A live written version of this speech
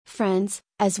friends,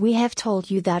 as we have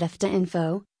told you that Afdah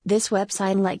info, this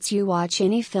website lets you watch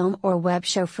any film or web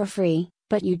show for free,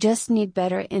 but you just need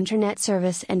better internet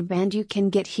service and band. You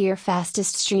can get here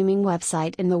fastest streaming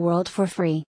website in the world for free.